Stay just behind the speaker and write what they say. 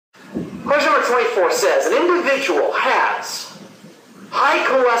Question number 24 says, an individual has high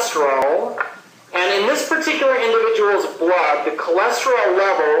cholesterol, and in this particular individual's blood, the cholesterol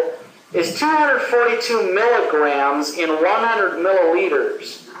level is 242 milligrams in 100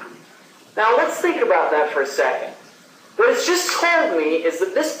 milliliters. Now let's think about that for a second. What it's just told me is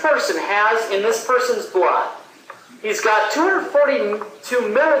that this person has, in this person's blood, he's got 242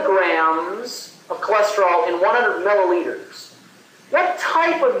 milligrams of cholesterol in 100 milliliters. What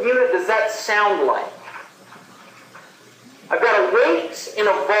type of unit does that sound like? I've got a weight and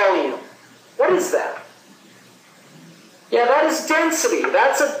a volume. What is that? Yeah, that is density.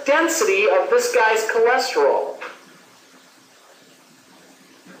 That's a density of this guy's cholesterol.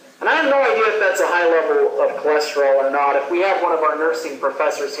 And I have no idea if that's a high level of cholesterol or not. If we had one of our nursing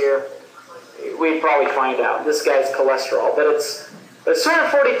professors here, we'd probably find out this guy's cholesterol. But it's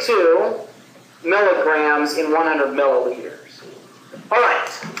 242 milligrams in 100 milliliters. All right.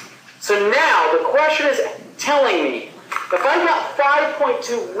 So now the question is telling me, if I got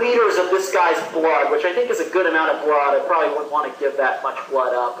 5.2 liters of this guy's blood, which I think is a good amount of blood, I probably wouldn't want to give that much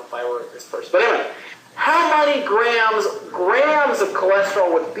blood up if I were this person. But anyway, how many grams of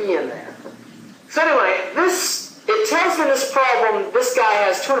cholesterol would be in there? So anyway, it tells me this problem, this guy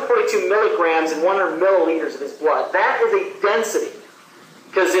has 242 milligrams in 100 milliliters of his blood. That is a density,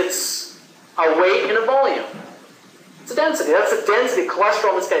 because it's a weight and a volume. It's a density. That's a density of cholesterol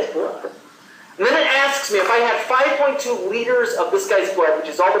in this guy's blood. And then it asks me, if I had 5.2 liters of this guy's blood, which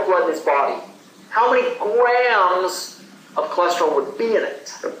is all the blood in his body, how many grams of cholesterol would be in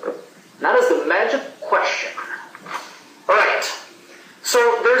it? And that is the magic question. All right.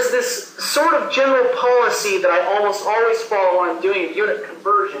 So there's this sort of general policy that I almost always follow when I'm doing a unit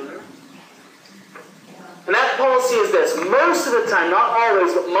conversion. And that policy is this. Most of the time, not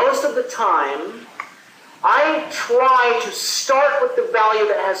always, but most of the time, I try to start with the value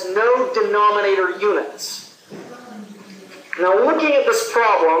that has no denominator units. Now, looking at this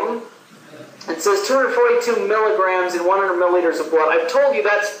problem, it says 242 milligrams in 100 milliliters of blood. I've told you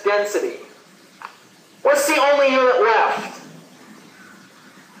that's density. What's the only unit left?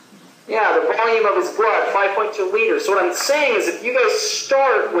 Yeah, the volume of his blood, 5.2 liters. So what I'm saying is if you guys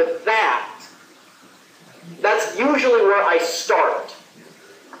start with that, that's usually where I start.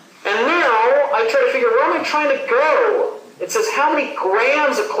 And now I try to figure, where am I trying to go? It says, how many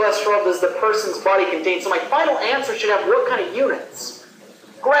grams of cholesterol does the person's body contain? So my final answer should have what kind of units?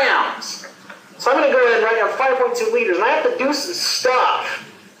 Grams. So I'm going to go ahead and write down 5.2 liters. And I have to do some stuff.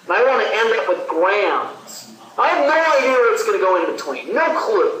 And I want to end up with grams. I have no idea where it's going to go in between. No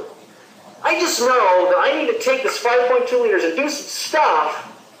clue. I just know that I need to take this 5.2 liters and do some stuff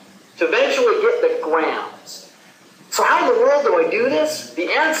to eventually get the grams. So how in the world do I do this? The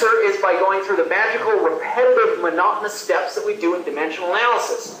answer is by going through the magical, repetitive, monotonous steps that we do in dimensional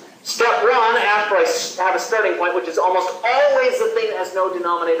analysis. Step one, after I have a starting point, which is almost always the thing that has no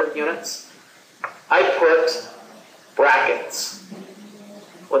denominator units, I put brackets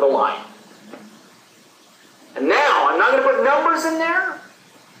with a line. And now, I'm not going to put numbers in there.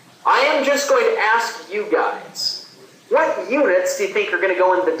 I am just going to ask you guys, what units do you think are going to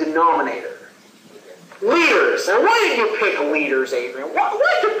go in the denominator? Liters. Now, why did you pick liters, Adrian?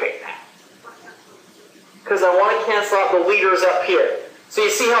 Why did you pick that? Because I want to cancel out the liters up here. So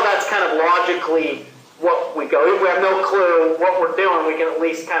you see how that's kind of logically what we go. If we have no clue what we're doing, we can at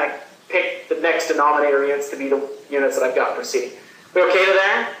least kind of pick the next denominator units to be the units that I've got preceding. We okay to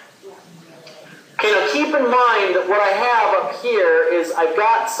that? Okay, now keep in mind that what I have up here is I've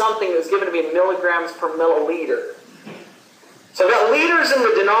got something that's given to me in milligrams per milliliter. So I've got liters in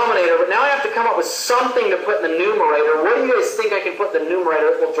the denominator, but now I have to come up with something to put in the numerator. What do you guys think I can put in the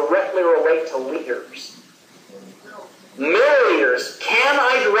numerator that will directly relate to liters? Milliliters. Can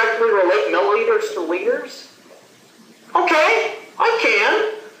I directly relate milliliters to liters? Okay, I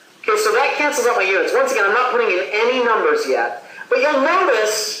can. Okay, so that cancels out my units. Once again, I'm not putting in any numbers yet. But you'll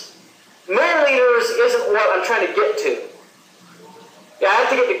notice milliliters isn't what I'm trying to get to. Yeah, I have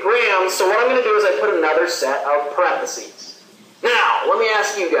to get to grams, so what I'm going to do is I put another set of parentheses. Now, let me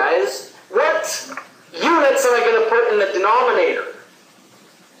ask you guys, what units am I going to put in the denominator?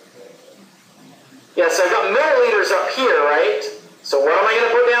 Yes, I've got milliliters up here, right? So what am I going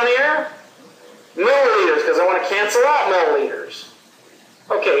to put down here? Milliliters, because I want to cancel out milliliters.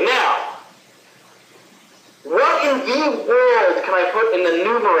 Okay, now, what in the world can I put in the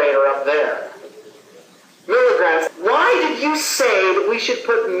numerator up there? Milligrams. Why did you say that we should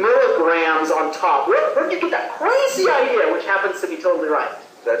put milligrams on top? Where did you get that crazy idea, which happens to be totally right?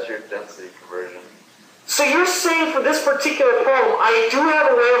 That's your density conversion. So you're saying for this particular problem, I do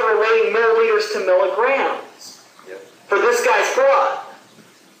have a way of relating milliliters to milligrams. Yep. For this guy's blood.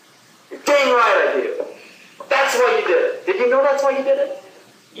 you know that's why you did it?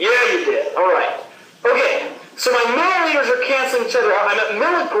 Yeah, you did. All right. Okay, so my milliliters are canceling each other out. I'm at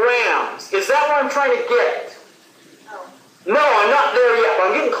milligrams. Is that what I'm trying to get? No, I'm not there yet, but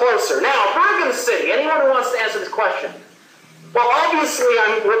I'm getting closer. Now, Bergen City, anyone who wants to answer this question? Well, obviously,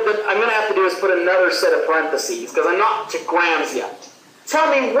 what I'm going to have to do is put another set of parentheses, because I'm not to grams yet. Tell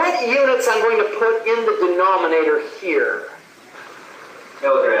me what units I'm going to put in the denominator here.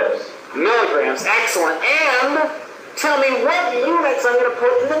 Milligrams. Milligrams, excellent. And tell me what units I'm going to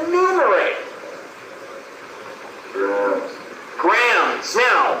put in the numerator. Grams. Grams.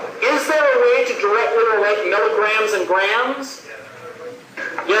 Now, is there a way to directly relate milligrams and grams?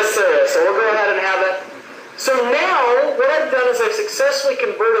 Yes, there is. So we'll go ahead and have it. So now, what I've done is I've successfully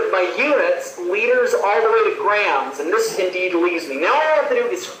converted my units, liters, all the way to grams, and this indeed leaves me. Now all I have to do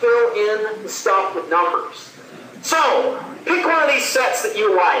is fill in the stuff with numbers. So, pick one of these sets that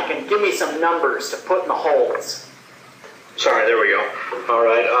you like and give me some numbers to put in the holes. Sorry, there we go. All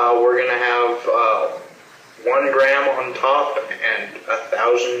right, we're going to have 1 gram on top and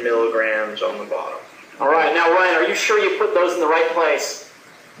 1,000 milligrams on the bottom. All right, now Ryan, are you sure you put those in the right place?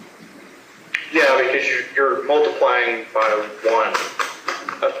 Yeah, because you're multiplying by 1.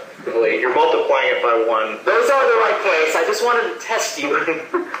 You're multiplying it by 1. Those are the right place. I just wanted to test you.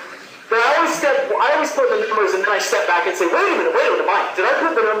 But I always put the numbers and then I step back and say, wait a minute, Mike, did I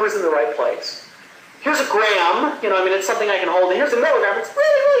put the numbers in the right place? Here's a gram, it's something I can hold, and here's a milligram. It's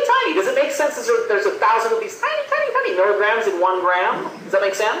really, really tiny. Does it make sense that there's 1,000 of these tiny milligrams in 1 gram? Does that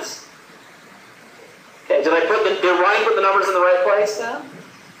make sense? Okay, did Ryan put the numbers in the right place now?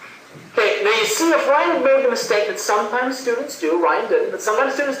 Okay, now you see if Ryan had made the mistake that sometimes students do, Ryan didn't, but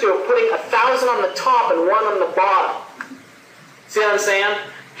sometimes students do, of putting 1,000 on the top and 1 on the bottom. See what I'm saying?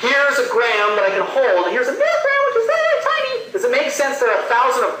 Here's a gram that I can hold, and here's a milligram, which is very, very tiny. Does it make sense there are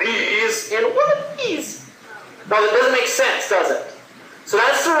 1,000 of these in 1 of these? No, that doesn't make sense, does it? So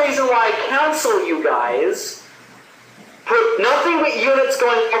that's the reason why I counsel you guys, put nothing but units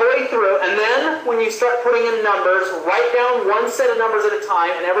going all the way through, and then when you start putting in numbers, write down 1 set of numbers at a time,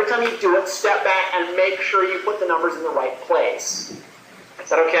 and every time you do it, step back and make sure you put the numbers in the right place. Is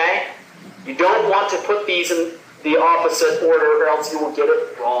that okay? You don't want to put these in the opposite order, or else you will get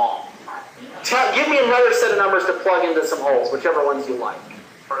it wrong. Give me another set of numbers to plug into some holes, whichever ones you like.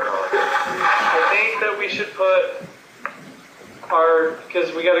 I think that we should put because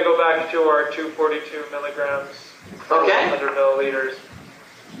we got to go back to our 242 milligrams. Okay. 100 milliliters.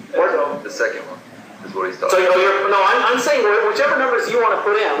 The second one is what he's talking So about. I'm saying whichever numbers you want to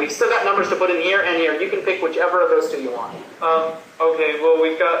put in. We've still got numbers to put in here and here. You can pick whichever of those two you want. Okay, well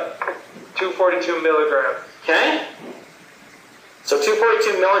we've got 242 milligrams. Okay? So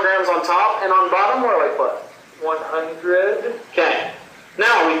 242 milligrams on top and on bottom, where do I put? 100. Okay.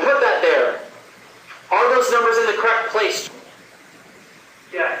 Now, we put that there. Are those numbers in the correct place?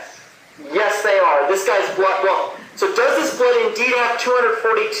 Yes. Yes, they are. This guy's blood, well, so does this blood indeed have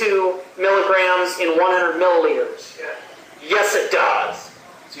 242 milligrams in 100 milliliters? Yes. Yes, it does.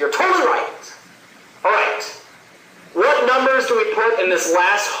 So you're totally right. All right. What numbers do we put in this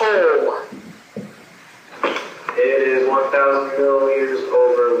last hole? It is 1,000 milliliters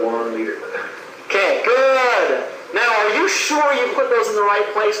over 1 liter. Okay, good. Now, are you sure you put those in the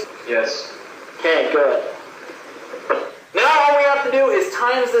right place? Yes. Okay, good. Now all we have to do is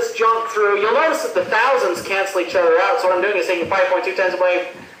times this junk through. You'll notice that the thousands cancel each other out. So what I'm doing is taking 5.2 times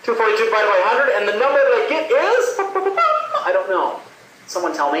by 242 divided by 100, and the number that I get is, I don't know.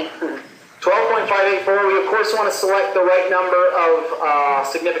 Someone tell me. 12.584. We of course want to select the right number of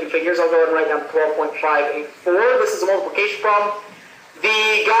significant figures. I'll go ahead and write down 12.584. This is a multiplication problem.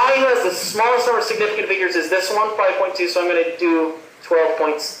 The guy who has the smallest number of significant figures is this one, 5.2. So I'm going to do 12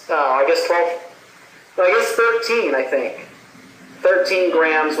 points. I guess 13. I think 13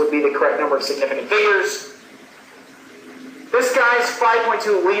 grams would be the correct number of significant figures. This guy's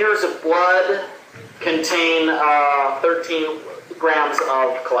 5.2 liters of blood contain 13 grams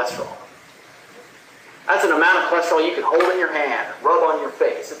of cholesterol. That's an amount of cholesterol you can hold in your hand, rub on your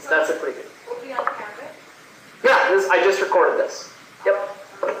face. That's a pretty good. Will be on camera? Yeah, I just recorded this. Yep.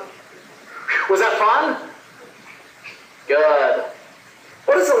 Was that fun? Good.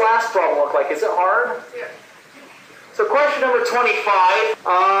 What does the last problem look like? Is it hard? Yeah. So question number 25.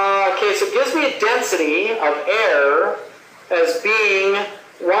 Okay, so it gives me a density of air as being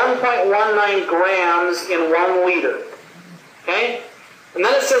 1.19 grams in 1 liter. Okay? And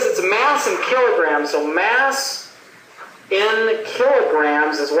then it says it's mass in kilograms. So mass in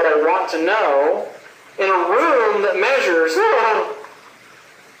kilograms is what I want to know in a room that measures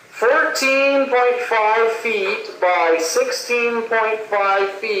 14.5 feet by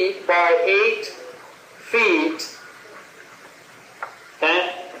 16.5 feet by 8 feet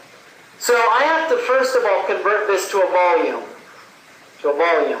So I have to first of all convert this to a volume.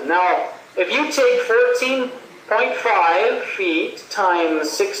 Now, if you take 14.5 feet times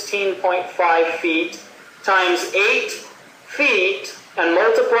 16.5 feet times 8 feet and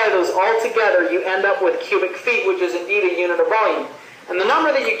multiply those all together, you end up with cubic feet, which is indeed a unit of volume. And the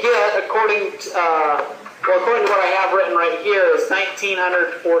number that you get, according to what I have written right here, is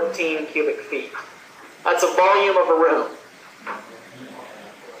 1,914 cubic feet. That's a volume of a room.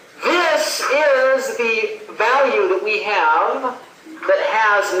 This is the value that we have that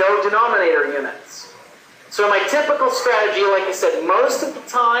has no denominator units. So in my typical strategy, like I said, most of the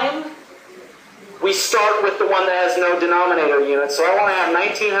time, we start with the one that has no denominator units. So I want to have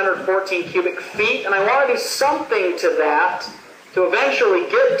 1,914 cubic feet, and I want to do something to that to eventually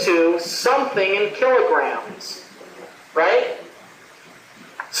get to something in kilograms, right?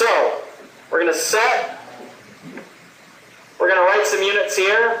 So we're going to write some units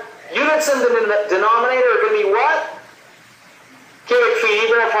here. Units in the denominator are going to be what? Cubic feet,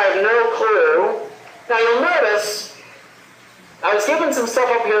 even if I have no clue. Now you'll notice, I was given some stuff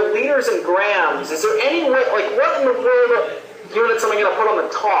up here, liters and grams. Is there any way, like what in the world of units am I going to put on the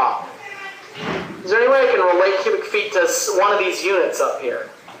top? Is there any way I can relate cubic feet to one of these units up here?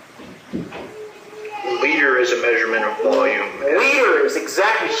 Liter is a measurement of volume. Liters,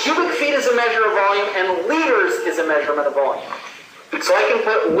 exactly. Cubic feet is a measure of volume, and liters is a measurement of volume. So I can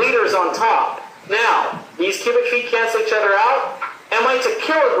put liters on top. Now, these cubic feet cancel each other out. Am I to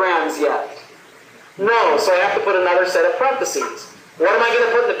kilograms yet? No, so I have to put another set of parentheses. What am I going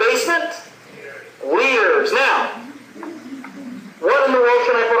to put in the basement? Liters. Now, what in the world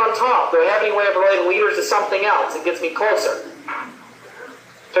can I put on top? Do I have any way of relating liters to something else that gets me closer?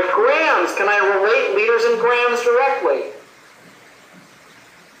 To grams, can I relate liters and grams directly?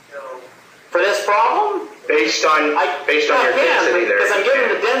 No. For this problem? Based on your density there. Because I'm given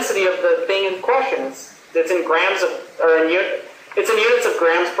the density of the thing in question. It's in grams of, it's in units of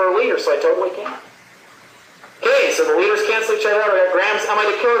grams per liter, so I totally can. Okay, so the liters cancel each other out. I got grams. Am I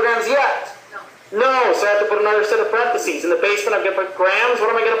to kilograms yet? No, so I have to put another set of parentheses. In the basement, I'm going to put grams.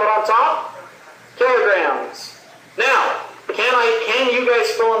 What am I going to put on top? Kilograms. Now, can you guys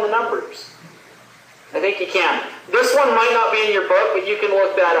fill in the numbers? I think you can. This one might not be in your book, but you can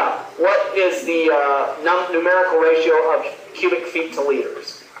look that up. What is the numerical ratio of cubic feet to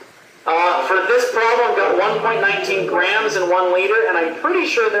liters? For this problem, I've got 1.19 grams in 1 liter, and I'm pretty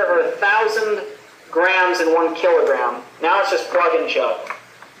sure there are 1,000 grams in 1 kilogram. Now it's just plug and chug.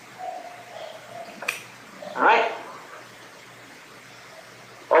 All right.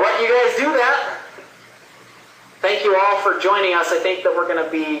 I'll let you guys do that. Thank you all for joining us. I think that we're going to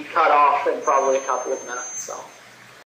be cut off in probably a couple of minutes. So.